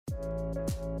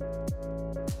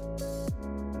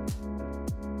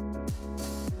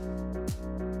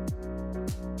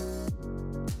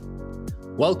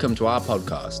Welcome to our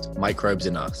podcast, Microbes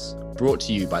in Us, brought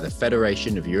to you by the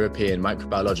Federation of European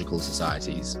Microbiological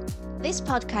Societies. This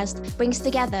podcast brings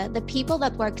together the people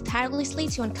that work tirelessly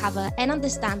to uncover and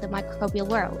understand the microbial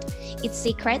world, its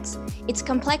secrets, its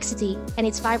complexity, and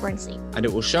its vibrancy. And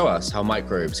it will show us how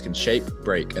microbes can shape,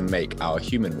 break, and make our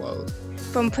human world.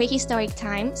 From prehistoric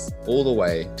times, all the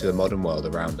way to the modern world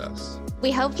around us.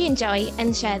 We hope you enjoy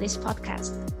and share this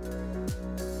podcast.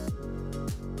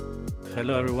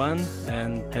 Hello everyone,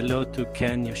 and hello to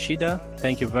Ken Yoshida.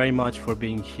 Thank you very much for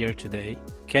being here today.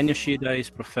 Ken Yoshida is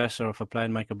Professor of Applied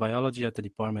Microbiology at the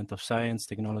Department of Science,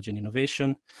 Technology and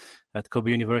Innovation at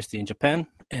Kobe University in Japan.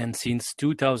 And since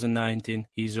 2019,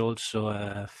 he's also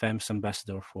a FEMS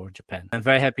ambassador for Japan. I'm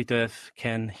very happy to have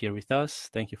Ken here with us.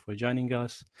 Thank you for joining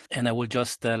us. And I would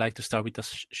just like to start with a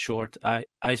short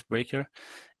icebreaker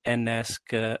and ask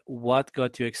what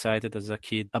got you excited as a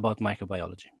kid about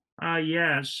microbiology?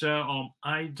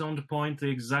 I don't point the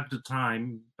exact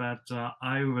time, but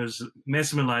I was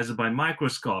mesmerized by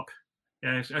microscope.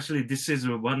 Actually, this is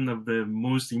one of the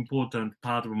most important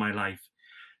part of my life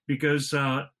because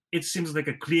it seems like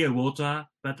a clear water,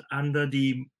 but under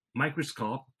the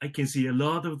microscope, I can see a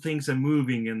lot of things are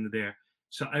moving in there.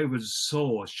 So I was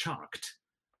so shocked.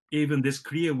 Even this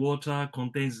clear water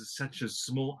contains such a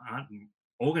small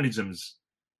organisms.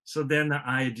 So then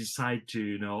I decide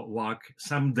to, work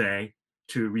someday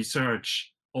to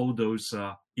research all those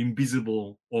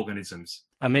invisible organisms.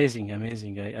 Amazing.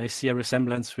 I see a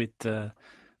resemblance with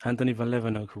Anthony van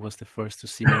Leeuwenhoek, who was the first to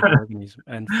see microorganisms.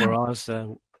 And for us,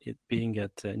 it being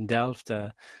in Delft,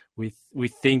 we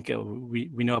think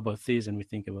we know about this and we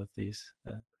think about this.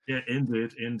 Yeah,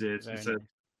 indeed.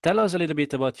 Tell us a little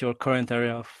bit about your current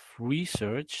area of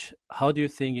research. How do you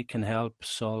think it can help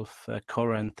solve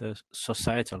current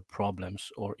societal problems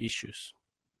or issues?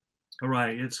 All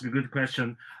right, it's a good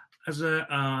question.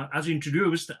 As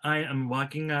introduced, I am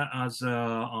working as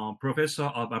a professor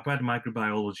of applied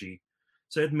microbiology.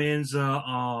 So it means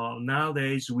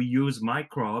nowadays we use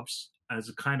microbes as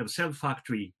a kind of cell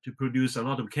factory to produce a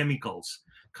lot of chemicals,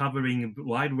 covering a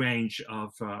wide range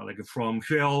of from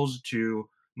fuels to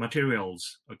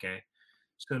materials. Okay,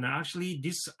 so now actually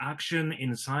this action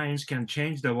in science can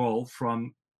change the world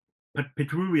from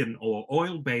petroleum or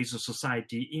oil-based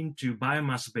society into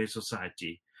biomass-based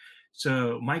society.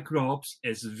 So microbes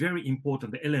is a very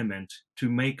important element to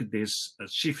make this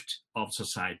shift of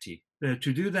society.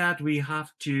 To do that, we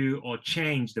have to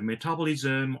change the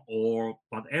metabolism or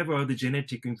whatever the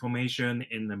genetic information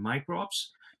in the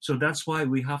microbes. So that's why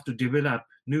we have to develop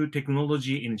new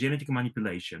technology in genetic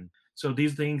manipulation. So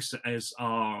these things is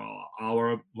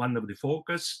our one of the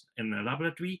focus in the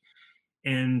laboratory,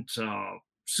 and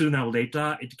sooner or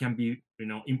later it can be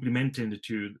implemented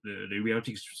to the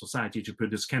realistic society to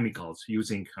produce chemicals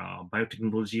using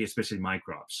biotechnology, especially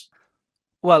microbes.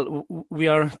 Well, we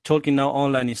are talking now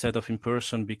online instead of in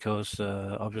person because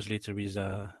obviously there is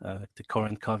the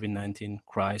current COVID-19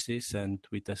 crisis, and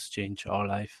it has changed our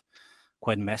life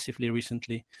quite massively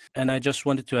recently. And I just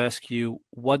wanted to ask you,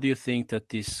 what do you think that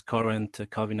this current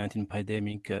COVID-19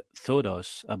 pandemic taught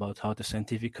us about how the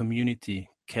scientific community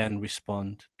can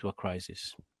respond to a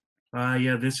crisis?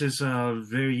 This is a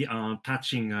very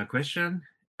touching question.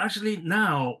 Actually,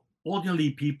 now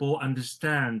ordinary people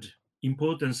understand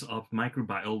importance of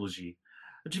microbiology.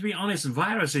 To be honest,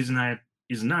 virus is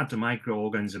not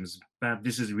microorganisms, but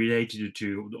this is related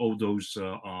to all those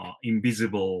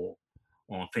invisible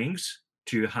things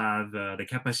to have the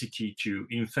capacity to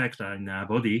infect in our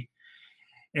body.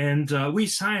 And we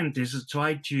scientists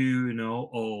try to,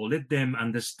 let them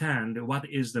understand what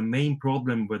is the main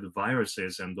problem with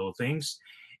viruses and those things.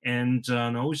 And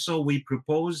also we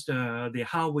proposed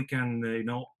how we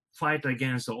can, fight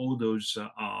against all those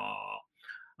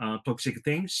toxic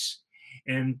things.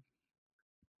 And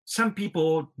some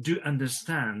people do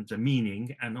understand the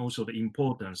meaning and also the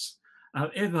importance.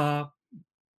 However,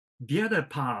 the other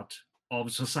part of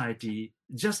society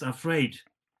just afraid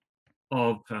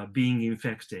of being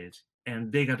infected,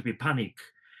 and they got to be panic.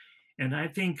 And I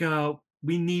think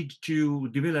we need to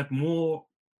develop more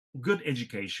good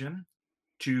education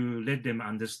to let them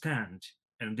understand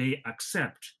and they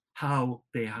accept how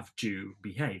they have to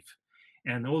behave.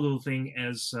 And all those things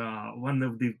as one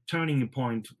of the turning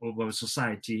point of our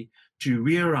society to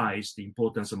realize the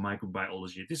importance of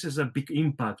microbiology. This is a big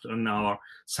impact on our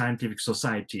scientific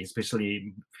society,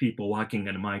 especially people working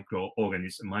in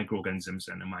microorganisms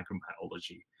and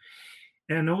microbiology.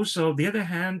 And also, the other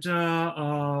hand,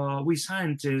 we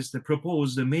scientists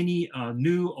proposed many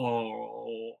new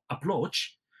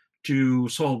approach to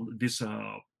solve this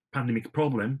pandemic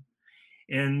problem.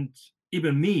 And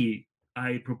even me,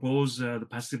 I propose the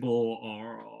possible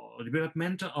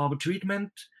development of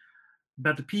treatment,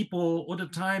 but people all the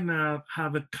time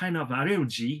have a kind of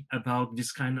allergy about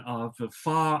this kind of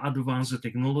far advanced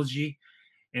technology,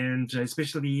 and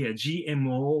especially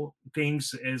GMO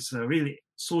things is really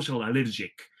social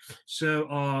allergic. So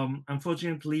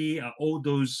unfortunately, all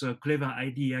those clever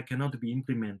idea cannot be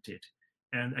implemented.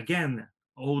 And again,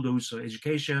 all those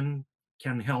education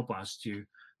can help us to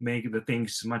make the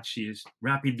things much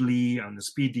rapidly and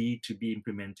speedy to be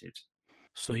implemented.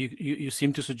 So you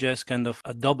seem to suggest kind of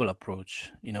a double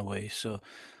approach in a way. So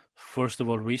first of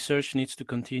all, research needs to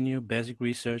continue, basic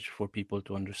research for people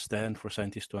to understand, for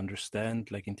scientists to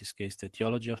understand, like in this case, the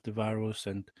etiology of the virus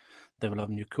and develop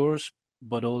new cures,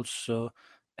 but also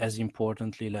as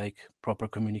importantly, like proper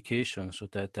communication so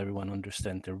that everyone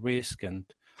understands the risk and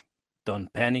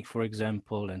don't panic, for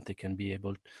example, and they can be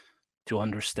able to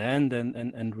understand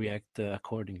and react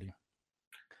accordingly.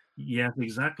 Yes,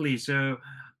 exactly. So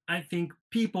I think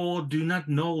people do not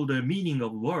know the meaning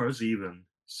of words even.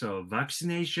 So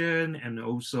vaccination and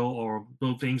also or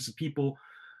those things people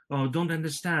don't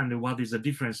understand what is the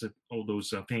difference of all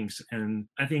those things. And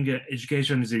I think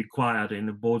education is required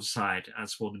in both sides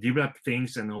as for the developed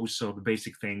things and also the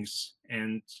basic things.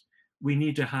 And we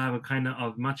need to have a kind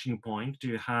of matching point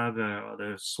to have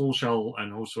the social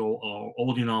and also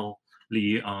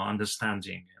ordinarily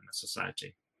understanding in the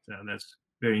society. So that's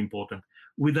very important.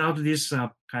 Without this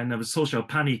kind of social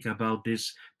panic about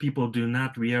this, people do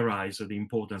not realize the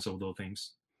importance of those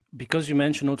things. Because you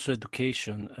mentioned also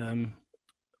education,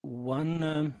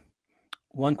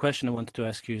 one question I wanted to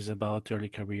ask you is about early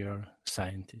career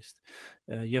scientists.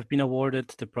 You have been awarded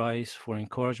the prize for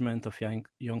encouragement of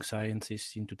young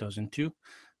scientists in 2002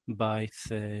 by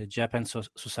the Japan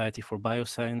Society for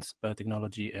Bioscience,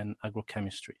 Biotechnology, and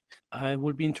Agrochemistry. I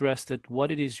would be interested,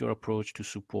 what it is your approach to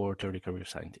support early career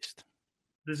scientists?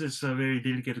 This is a very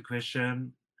delicate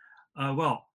question.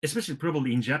 Well, especially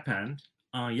probably in Japan,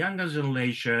 younger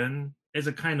generation is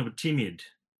a kind of timid,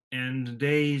 and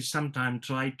they sometimes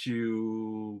try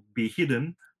to be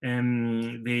hidden,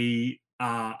 and they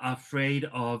are afraid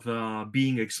of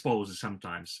being exposed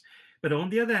sometimes. But on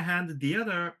the other hand, the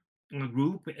other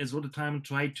group is all the time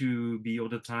try to be all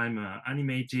the time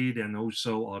animated and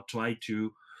also try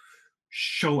to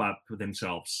show up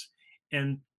themselves.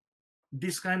 And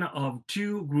this kind of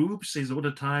two groups is all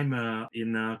the time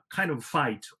in a kind of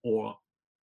fight or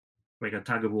like a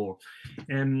tug of war.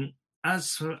 And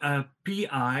as a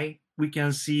PI, we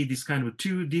can see this kind of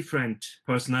two different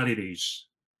personalities.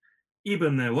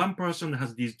 Even one person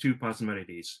has these two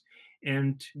personalities.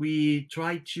 And we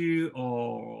try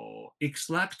to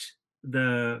extract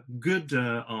the good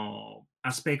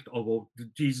aspect of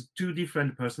these two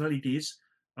different personalities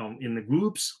in the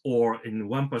groups or in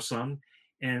one person,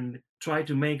 and try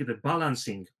to make the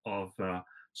balancing of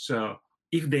so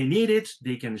if they need it,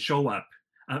 they can show up.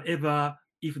 However,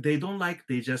 if they don't like,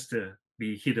 they just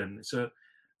be hidden. So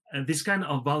this kind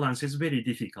of balance is very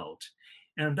difficult.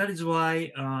 And that is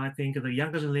why I think the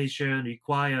younger generation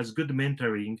requires good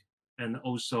mentoring and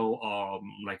also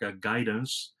like a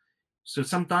guidance. So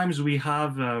sometimes we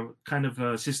have a kind of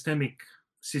a systematic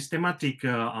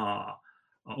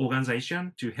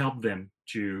organization to help them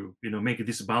to make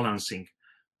this balancing.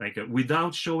 Like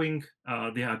without showing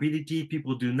their ability,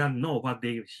 people do not know what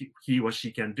he or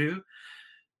she can do.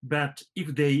 But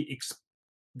if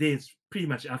they're pretty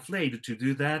much afraid to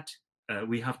do that,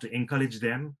 we have to encourage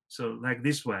them. So like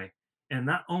this way, and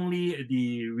not only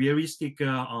the realistic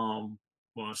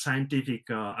scientific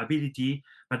ability,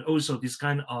 but also this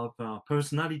kind of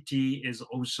personality is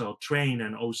also trained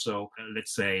and also,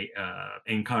 let's say,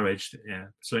 encouraged. Yeah.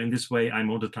 So in this way,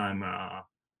 I'm all the time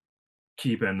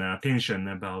keep an attention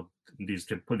about these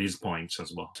points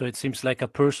as well. So it seems like a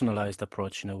personalized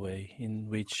approach in a way, in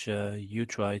which you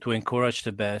try to encourage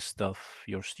the best of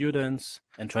your students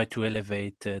and try to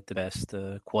elevate the best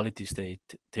qualities they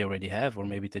already have, or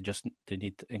maybe they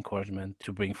need encouragement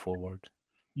to bring forward.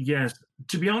 Yes,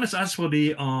 to be honest, as for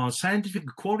the scientific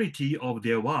quality of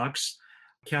their works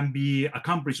can be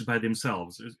accomplished by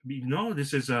themselves.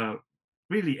 This is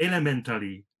really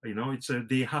elementary. It's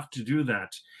they have to do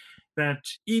that. But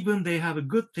even they have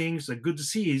good things, good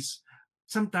seeds,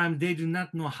 sometimes they do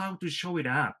not know how to show it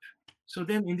up. So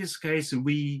then in this case,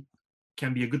 we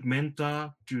can be a good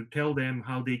mentor to tell them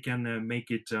how they can make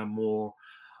it more,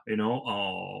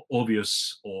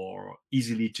 obvious or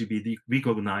easily to be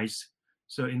recognized.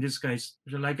 So in this case,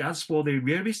 like as for the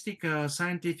realistic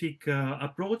scientific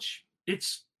approach,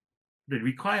 it's the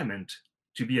requirement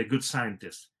to be a good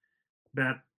scientist.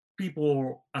 But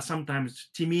people are sometimes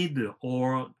timid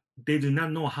or they do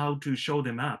not know how to show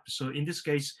them up. So in this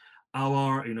case,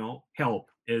 our help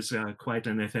is quite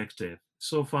ineffective.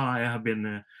 So far, I have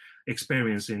been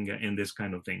experiencing in this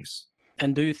kind of things.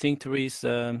 And do you think there is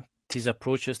these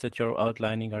approaches that you're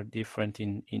outlining are different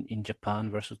in Japan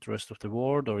versus the rest of the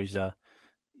world, or is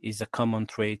a common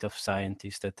trait of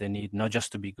scientists that they need not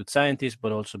just to be good scientists,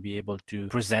 but also be able to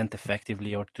present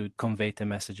effectively or to convey the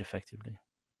message effectively?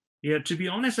 Yeah, to be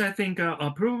honest, I think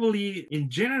probably in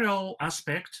general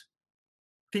aspect,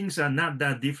 things are not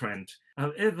that different.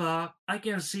 However, I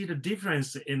can see the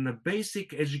difference in the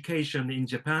basic education in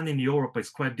Japan and Europe is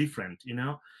quite different,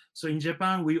 So in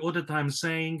Japan, we all the time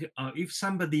saying, if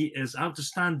somebody is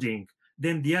outstanding,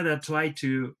 then the other try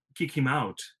to kick him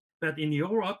out. But in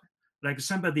Europe, like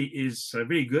somebody is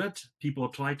very good, people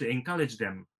try to encourage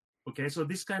them. Okay, so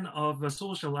this kind of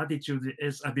social attitude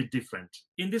is a bit different.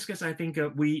 In this case, I think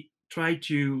we try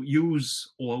to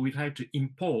use or we try to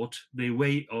import the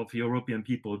way of European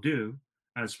people do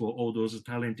as for all those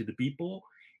talented people.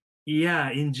 Yeah,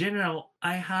 in general,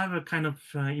 I have a kind of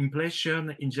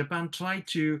impression in Japan try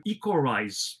to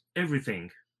equalize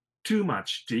everything, too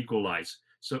much to equalize.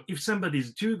 So if somebody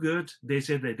is too good, they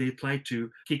say that they try to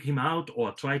kick him out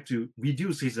or try to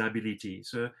reduce his ability.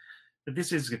 So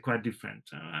this is quite different.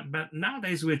 But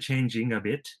nowadays we're changing a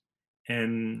bit,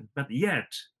 but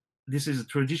yet this is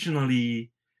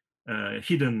traditionally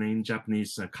hidden in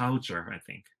Japanese culture, I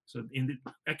think. So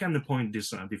I can point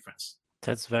this difference.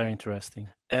 That's very interesting.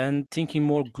 And thinking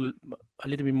a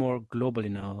little bit more globally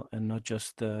now, and not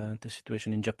just the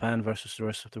situation in Japan versus the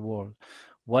rest of the world,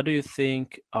 what do you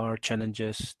think are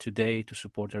challenges today to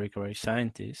support early career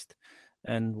scientists?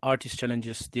 And are these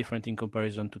challenges different in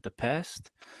comparison to the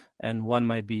past? And what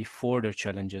might be further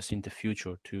challenges in the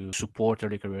future to support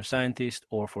early career scientists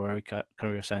or for early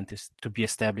career scientists to be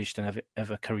established and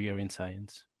have a career in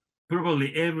science?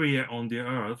 Probably everywhere on the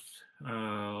earth,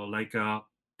 like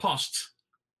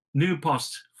new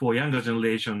post for younger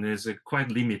generation is quite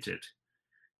limited.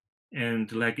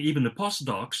 And like even the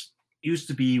postdocs, used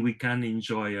to be we can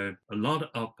enjoy a lot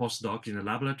of postdocs in the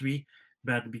laboratory,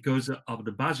 but because of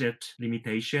the budget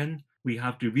limitation, we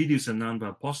have to reduce the number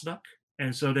of postdocs.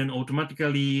 And so then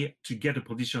automatically to get a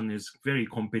position is very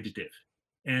competitive.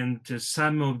 And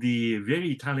some of the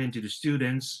very talented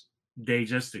students, they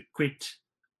just quit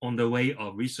on the way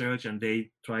of research and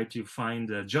they try to find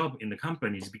a job in the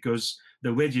companies because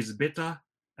the wage is better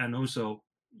and also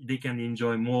they can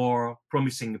enjoy more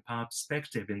promising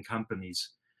perspective in companies.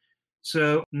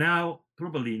 So now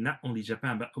probably not only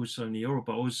Japan, but also in Europe,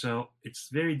 also it's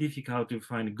very difficult to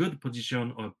find a good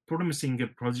position or promising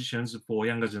positions for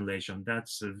younger generation.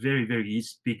 That's a very, very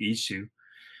big issue.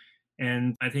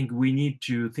 And I think we need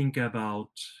to think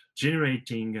about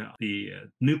generating the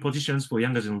new positions for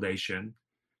younger generation,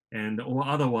 or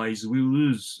otherwise we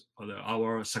lose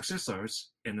our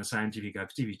successors in the scientific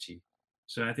activity.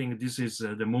 So I think this is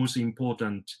the most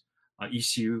important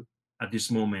issue at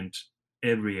this moment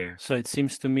everywhere. So it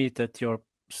seems to me that you're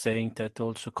saying that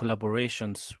also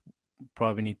collaborations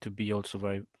probably need to be also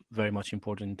very, very much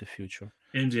important in the future.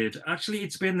 Indeed. Actually,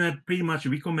 it's been pretty much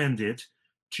recommended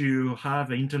to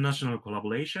have international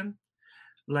collaboration.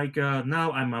 Like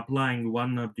now I'm applying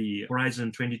one of the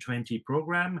Horizon 2020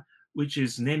 program, which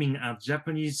is naming a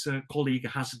Japanese colleague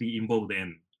has to be involved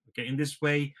in. Okay, in this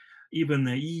way, even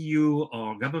the EU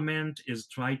or government is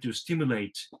trying to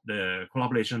stimulate the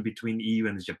collaboration between EU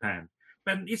and Japan.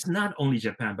 But it's not only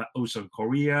Japan, but also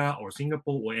Korea or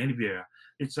Singapore or anywhere.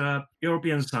 It's a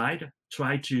European side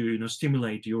try to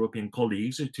stimulate European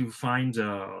colleagues to find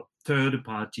a third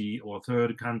party or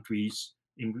third countries,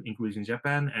 including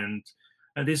Japan, and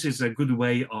this is a good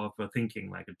way of thinking,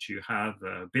 like to have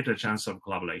a better chance of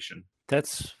collaboration.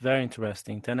 That's very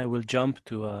interesting. Then I will jump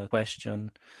to a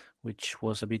question which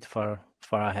was a bit far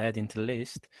ahead in the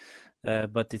list,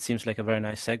 but it seems like a very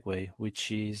nice segue,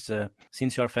 which is,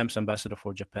 since you are FEMS ambassador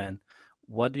for Japan,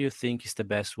 what do you think is the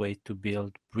best way to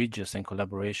build bridges and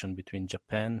collaboration between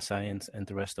Japan, science, and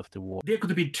the rest of the world? There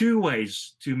could be two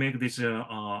ways to make this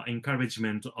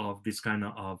encouragement of this kind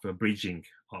of bridging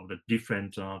of the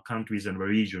different countries and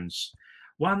regions.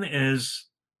 One is,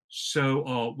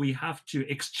 so we have to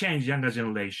exchange younger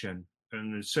generation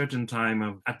in a certain time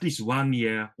of at least 1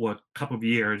 year or a couple of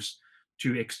years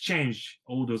to exchange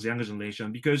all those younger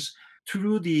generation, because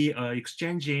through the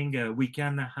exchanging, we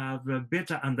can have a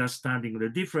better understanding of the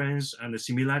difference and the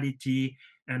similarity,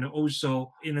 and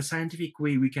also in a scientific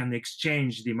way, we can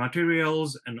exchange the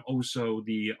materials and also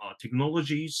the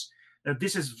technologies.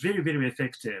 This is very, very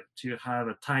effective to have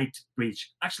a tight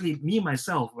bridge. Actually, me,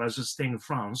 myself, was staying in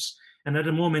France, And at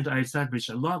the moment, I established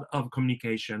a lot of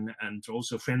communication and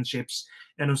also friendships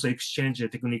and also exchange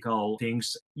technical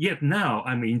things. Yet now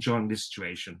I'm enjoying this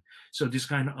situation. So this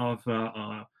kind of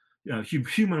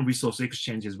human resource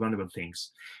exchange is one of the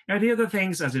things. And the other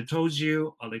things, as I told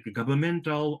you, are like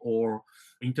governmental or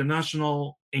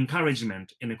international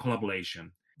encouragement in a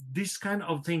collaboration. This kind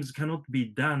of things cannot be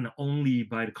done only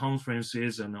by the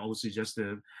conferences and also just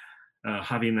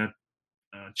having a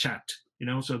chat.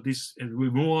 So this is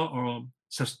more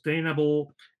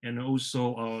sustainable and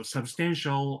also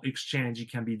substantial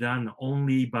exchange can be done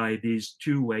only by these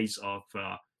two ways of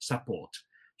support: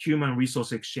 human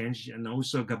resource exchange and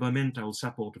also governmental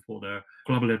support for the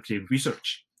collaborative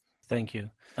research. Thank you.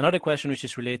 Another question which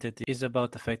is related is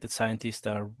about the fact that scientists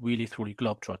are really truly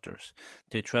globetrotters.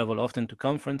 They travel often to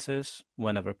conferences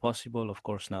whenever possible. Of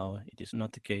course, now it is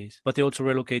not the case. But they also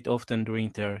relocate often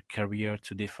during their career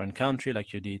to different countries,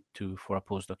 like you did for a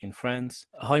postdoc in France.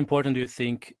 How important do you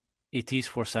think it is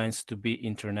for science to be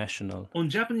international? On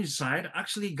Japanese side,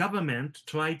 actually government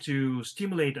try to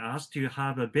stimulate us to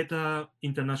have a better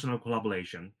international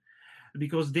collaboration,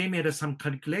 because they made some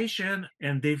calculation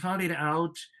and they found it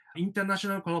out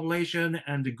international collaboration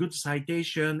and good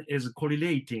citation is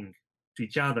correlating to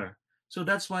each other. So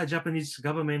that's why Japanese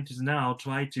government is now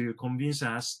trying to convince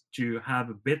us to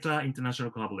have better international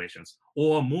collaborations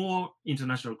or more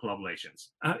international collaborations.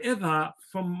 However,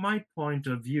 from my point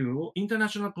of view,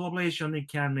 international collaboration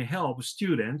can help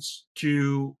students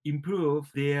to improve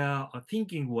their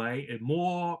thinking way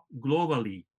more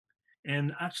globally.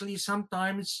 And actually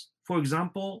sometimes, for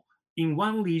example, in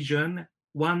one region,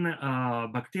 one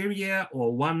bacteria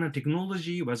or one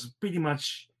technology was pretty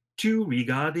much too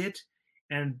regarded,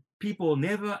 and people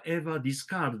never ever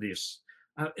discard this.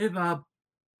 However,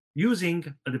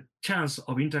 using the chance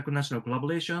of international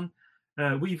collaboration,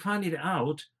 we find it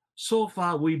out. So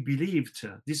far, we believed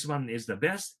this one is the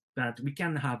best, but we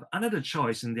can have another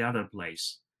choice in the other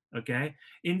place. Okay,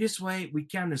 in this way, we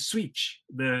can switch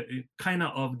the kind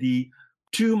of the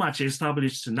too much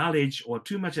established knowledge or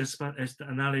too much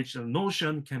knowledge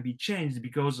notion can be changed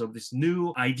because of this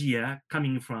new idea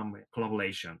coming from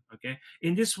collaboration. Okay,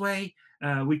 in this way,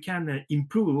 we can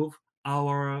improve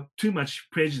our too much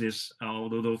prejudice, all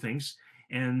those things,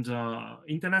 and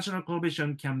international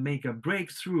collaboration can make a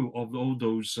breakthrough of all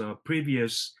those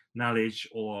previous knowledge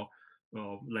or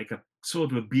like a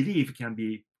sort of belief can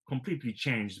be completely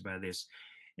changed by this.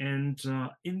 And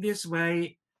in this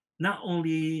way, not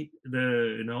only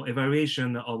the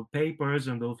evaluation of papers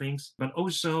and those things, but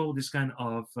also this kind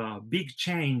of big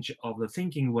change of the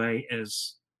thinking way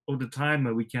is all the time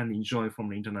we can enjoy from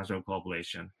the international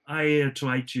collaboration. I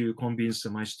try to convince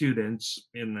my students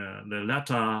in the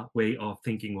latter way of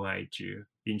thinking way to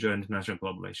enjoy international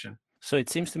collaboration. So it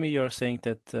seems to me you're saying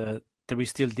that there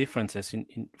is still differences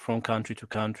from country to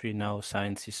country. Now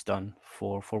science is done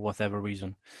for whatever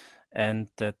reason, and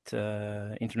that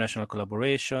international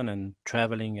collaboration and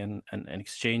traveling and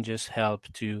exchanges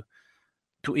help to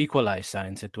equalize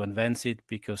science and to advance it,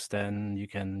 because then you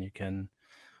can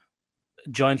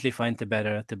jointly find the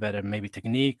better maybe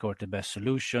technique or the best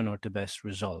solution or the best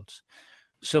results.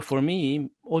 So for me,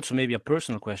 also maybe a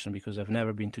personal question, because I've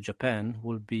never been to Japan,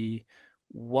 will be,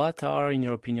 what are, in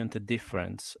your opinion, the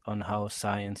difference on how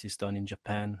science is done in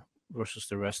Japan versus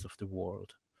the rest of the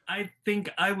world? I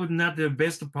think I would not be the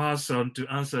best person to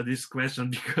answer this question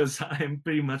because I'm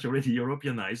pretty much already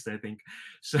Europeanized, I think.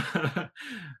 So,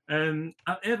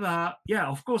 however, yeah,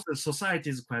 of course, the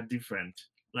society is quite different.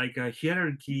 Like a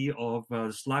hierarchy of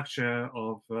structure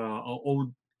of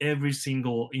every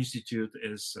single institute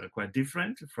is quite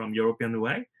different from European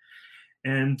way.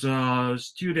 And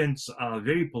students are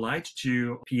very polite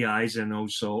to PIs and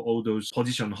also all those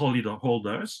position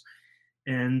holders.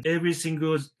 And every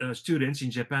single student in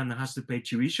Japan has to pay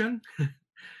tuition.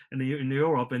 And in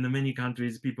Europe and in many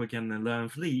countries, people can learn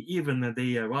free. Even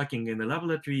they are working in the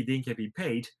laboratory, they can be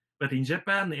paid. But in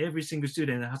Japan, every single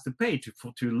student has to pay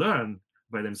to learn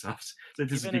by themselves. So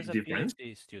this is a big difference.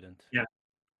 PhD student. Yeah.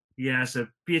 Yes, a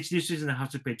PhD student has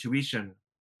to pay tuition.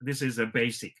 This is a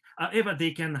basic. However,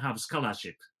 they can have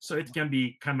scholarship. So it can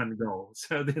be come and go.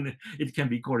 So then it can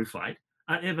be qualified.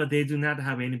 However, they do not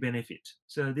have any benefit.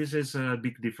 So this is a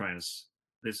big difference.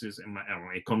 This is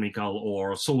economical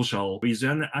or social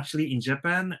reason. Actually, in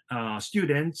Japan,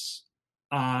 students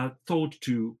are taught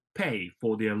to pay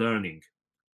for their learning.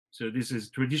 So this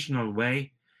is traditional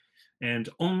way, and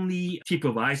only tip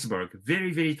of iceberg.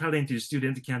 Very, very talented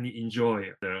student can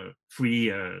enjoy the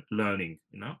free learning.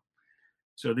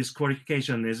 So this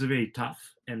qualification is very tough,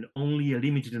 and only a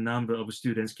limited number of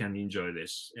students can enjoy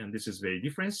this. And this is very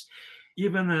different.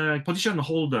 Even position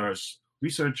holders,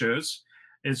 researchers,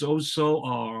 is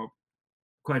also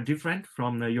quite different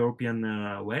from the European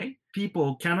way.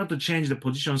 People cannot change the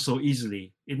position so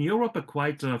easily. In Europe,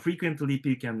 quite frequently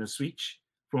people can switch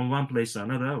from one place to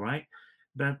another, right?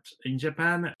 But in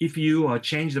Japan, if you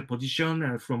change the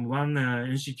position from one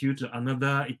institute to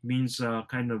another, it means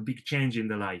kind of big change in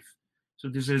the life. So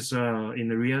this is, in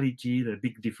reality, the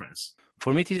big difference.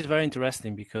 For me, this is very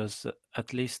interesting because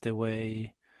at least the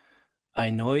way I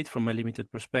know it from a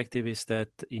limited perspective is that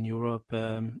in Europe,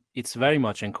 it's very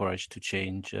much encouraged to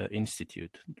change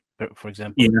institute. For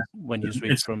example, Yeah. when you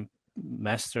switch from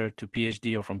master to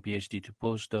PhD or from PhD to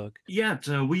postdoc. Yet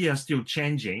we are still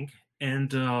changing,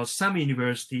 and some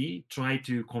university try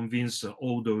to convince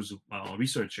all those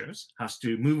researchers has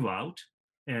to move out,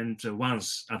 and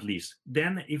once at least.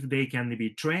 Then if they can be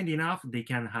trained enough, they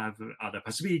can have the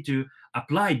possibility to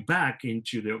apply back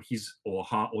into his or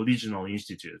her original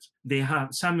institute. They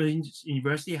have, some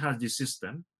university has this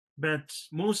system, but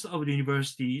most of the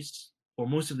universities or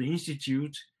most of the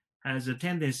institute has a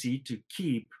tendency to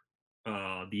keep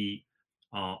the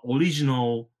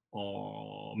original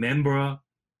member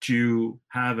to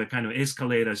have a kind of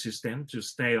escalator system to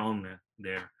stay on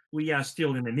there. We are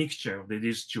still in a mixture of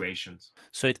these situations.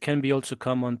 So it can be also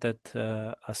common that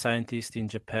a scientist in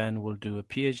Japan will do a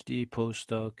PhD,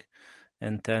 postdoc,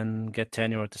 and then get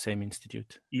tenure at the same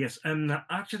institute. Yes, and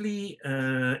actually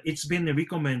it's been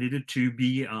recommended to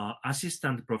be an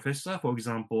assistant professor, for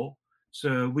example.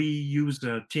 So we use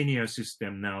a tenure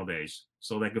system nowadays.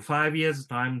 So like 5 years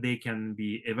time, they can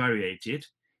be evaluated.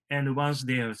 And once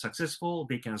they are successful,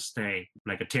 they can stay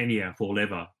like a tenure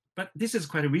forever. But this is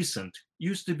quite recent.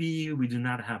 Used to be, we do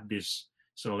not have this.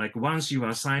 So like once you are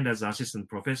assigned as assistant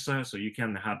professor, so you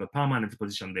can have a permanent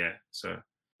position there. So,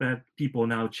 but people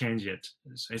now change it,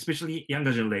 especially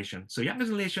younger generation. So younger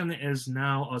generation is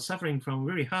now suffering from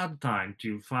very hard time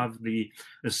to have the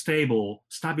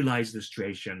stabilize the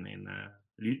situation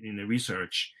in the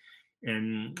research.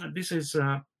 And this is,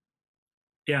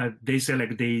 they say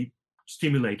like they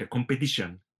stimulate a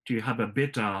competition to have a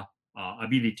better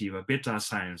ability or better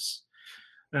science.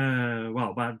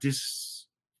 But this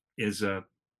is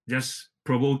just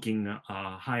provoking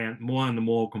more and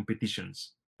more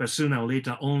competitions. But sooner or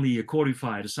later, only a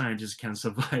qualified scientist can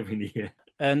survive in here.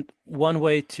 And one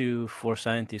way for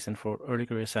scientists and for early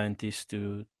career scientists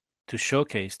to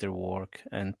showcase their work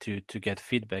and to get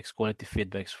feedbacks, quality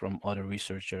feedbacks from other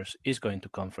researchers is going to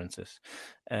conferences.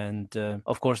 And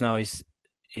of course now is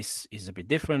a bit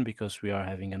different because we are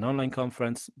having an online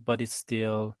conference, but it's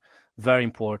still very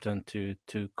important to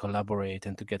collaborate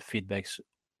and to get feedbacks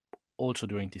also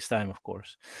during this time, of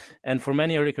course. And for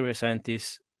many early career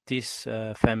scientists, this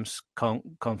FEMS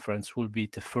conference will be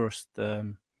their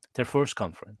first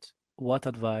conference. What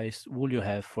advice would you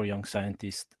have for young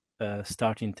scientists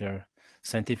starting their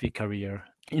scientific career,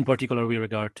 in particular with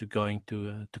regard to going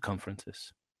to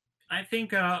conferences? I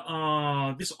think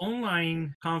this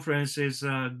online conference is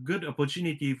a good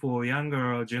opportunity for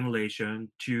younger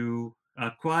generation to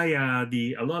acquire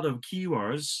a lot of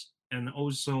keywords and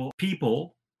also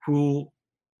people who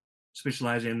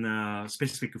specialize in a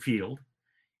specific field.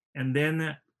 And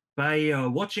then by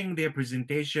watching their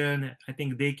presentation, I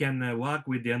think they can work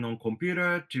with their own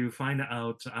computer to find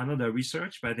out another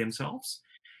research by themselves.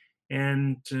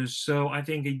 And so I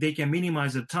think they can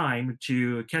minimize the time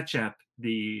to catch up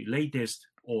the latest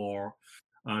or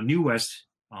newest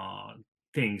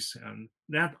things.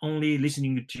 Not only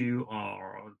listening to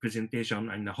our presentation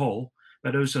in the whole,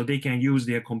 but also they can use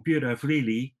their computer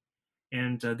freely.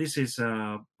 And this is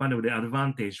one of the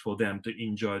advantage for them to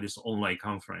enjoy this online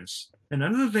conference. And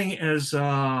another thing is,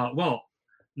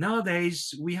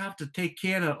 nowadays we have to take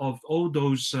care of all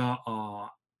those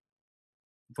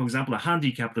for example,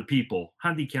 handicapped people.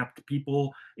 Handicapped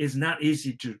people is not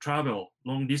easy to travel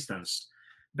long distance.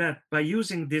 But by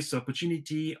using this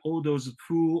opportunity, all those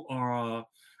who are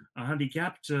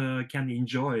handicapped can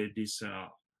enjoy these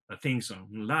things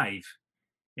live.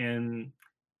 And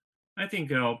I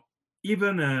think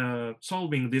even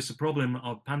solving this problem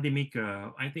of pandemic,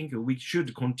 I think we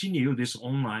should continue this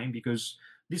online because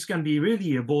this can be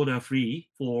really border-free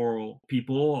for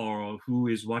people or who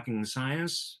is working in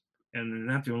science, and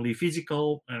not only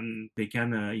physical, and they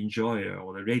can enjoy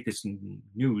all the latest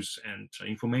news and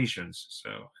informations. So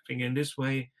I think in this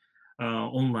way,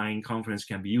 online conference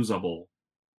can be usable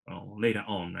later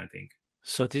on, I think.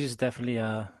 So this is definitely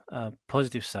a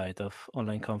positive side of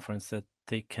online conference, that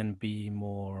they can be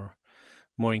more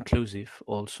inclusive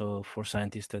also for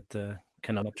scientists that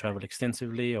cannot travel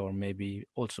extensively, or maybe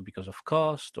also because of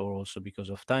cost, or also because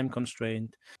of time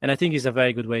constraint. And I think it's a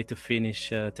very good way to finish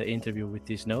the interview with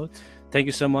this note. Thank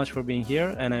you so much for being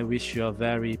here, and I wish you a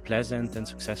very pleasant and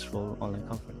successful online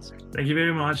conference. Thank you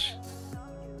very much.